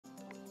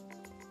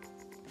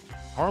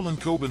Harlan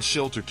Coben's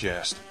Shelter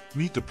cast.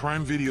 Meet the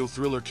Prime Video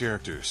thriller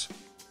characters.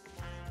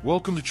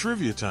 Welcome to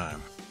Trivia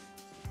Time.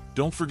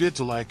 Don't forget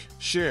to like,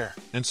 share,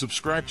 and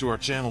subscribe to our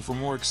channel for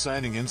more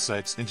exciting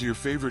insights into your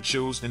favorite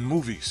shows and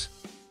movies.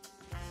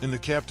 In the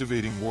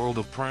captivating world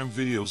of Prime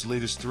Video's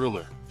latest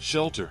thriller,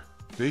 Shelter,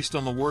 based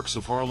on the works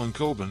of Harlan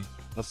Coben,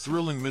 a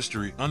thrilling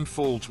mystery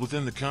unfolds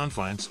within the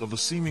confines of a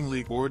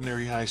seemingly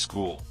ordinary high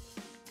school.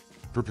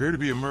 Prepare to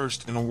be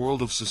immersed in a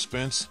world of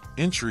suspense,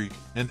 intrigue,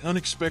 and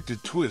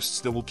unexpected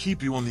twists that will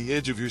keep you on the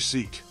edge of your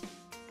seat.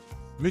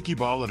 Mickey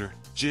Bolitar,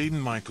 Jaden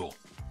Michael.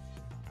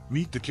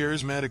 Meet the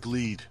charismatic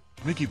lead,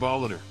 Mickey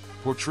Bolitar,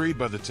 portrayed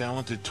by the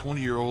talented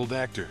 20-year-old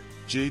actor,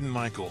 Jaden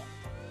Michael.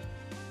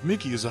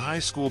 Mickey is a high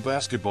school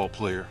basketball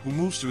player who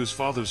moves to his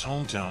father's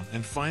hometown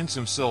and finds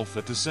himself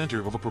at the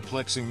center of a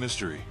perplexing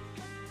mystery.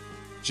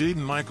 Jaden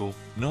Michael,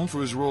 known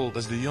for his role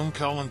as the young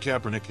Colin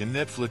Kaepernick in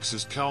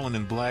Netflix's Colin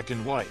in Black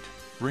and White,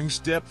 brings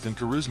depth and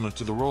charisma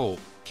to the role,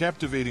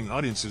 captivating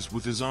audiences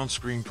with his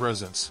on-screen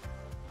presence.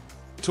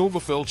 Tova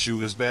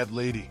Feldshuh as Bat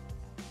Lady.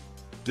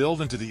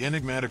 Delve into the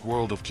enigmatic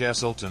world of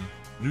Castleton,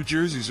 New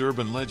Jersey's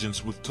urban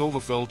legends with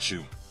Tova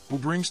Feldshuh, who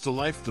brings to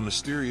life the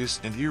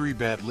mysterious and eerie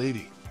Bat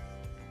Lady.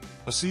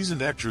 A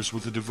seasoned actress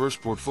with a diverse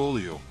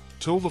portfolio,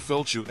 Tova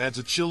Feldshuh adds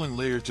a chilling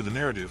layer to the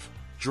narrative,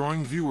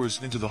 drawing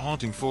viewers into the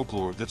haunting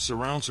folklore that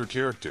surrounds her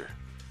character.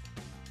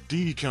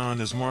 Dee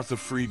Khan as Martha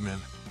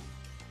Friedman.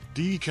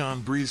 Dee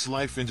Khan breathes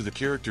life into the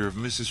character of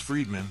Mrs.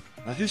 Friedman,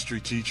 a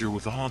history teacher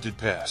with a haunted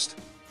past.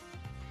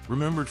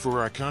 Remembered for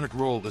her iconic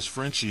role as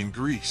Frenchie in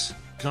Grease,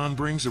 Khan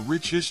brings a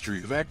rich history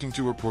of acting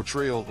to her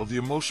portrayal of the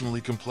emotionally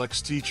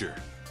complex teacher.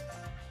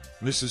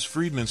 Mrs.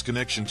 Friedman's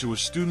connection to a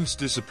student's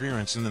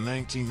disappearance in the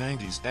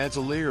 1990s adds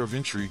a layer of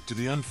intrigue to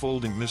the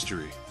unfolding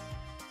mystery.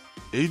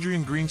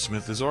 Adrian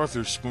Greensmith as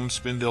Arthur Spoon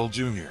Spindell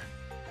Jr.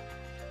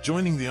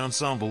 Joining the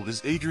ensemble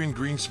is Adrian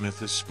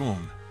Greensmith as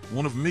Spoon,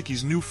 one of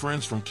Mickey's new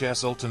friends from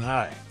Castleton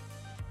High.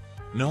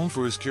 Known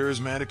for his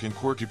charismatic and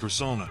quirky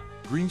persona,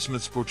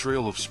 Greensmith's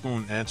portrayal of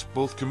Spoon adds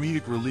both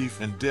comedic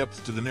relief and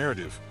depth to the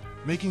narrative,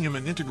 making him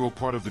an integral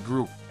part of the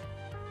group.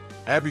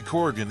 Abby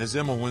Corrigan as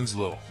Emma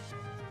Winslow.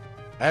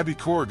 Abby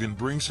Corrigan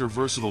brings her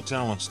versatile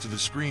talents to the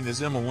screen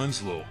as Emma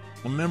Winslow,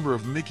 a member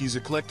of Mickey's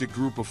eclectic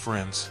group of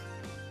friends.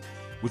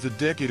 With a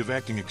decade of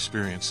acting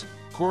experience,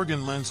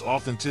 Corrigan lends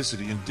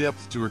authenticity and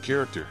depth to her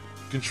character,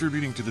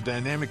 contributing to the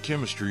dynamic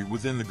chemistry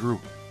within the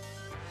group.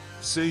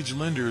 Sage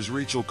Linder as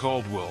Rachel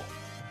Caldwell.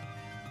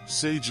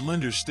 Sage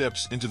Linder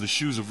steps into the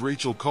shoes of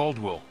Rachel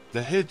Caldwell,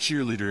 the head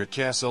cheerleader at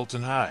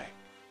Castleton High.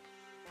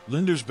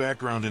 Linder's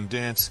background in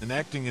dance and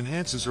acting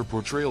enhances her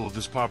portrayal of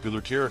this popular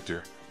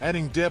character,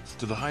 adding depth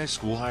to the high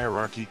school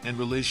hierarchy and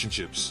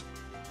relationships.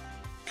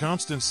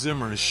 Constance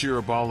Zimmer as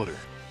Shira Bolitar.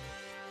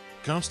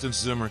 Constance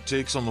Zimmer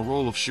takes on the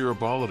role of Shira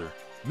Bolitar,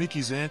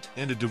 Mickey's aunt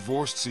and a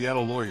divorced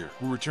Seattle lawyer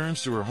who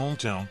returns to her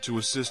hometown to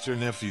assist her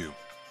nephew.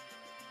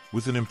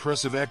 With an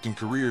impressive acting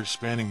career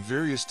spanning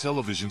various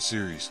television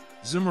series,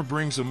 Zimmer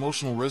brings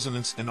emotional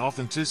resonance and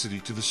authenticity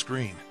to the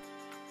screen.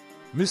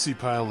 Missy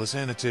Pyle as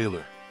Hannah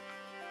Taylor.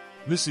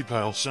 Missy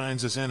Pyle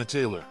shines as Hannah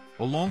Taylor,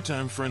 a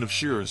longtime friend of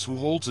Shira's who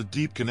holds a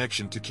deep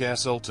connection to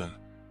Castleton.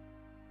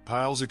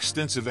 Pyle's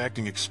extensive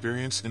acting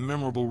experience and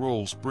memorable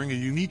roles bring a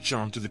unique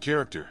charm to the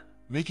character,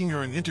 making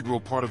her an integral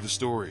part of the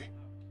story.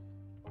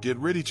 Get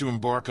ready to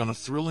embark on a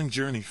thrilling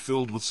journey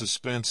filled with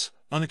suspense,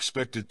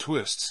 unexpected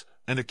twists,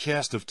 and a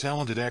cast of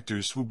talented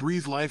actors who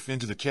breathe life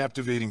into the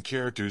captivating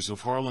characters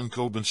of Harlan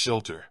Coben's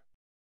Shelter.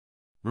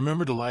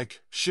 Remember to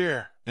like,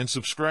 share, and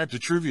subscribe to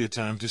Trivia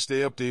Time to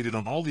stay updated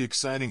on all the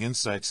exciting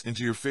insights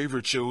into your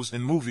favorite shows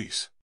and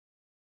movies.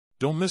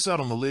 Don't miss out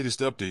on the latest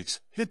updates.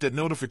 Hit that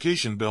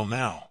notification bell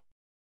now.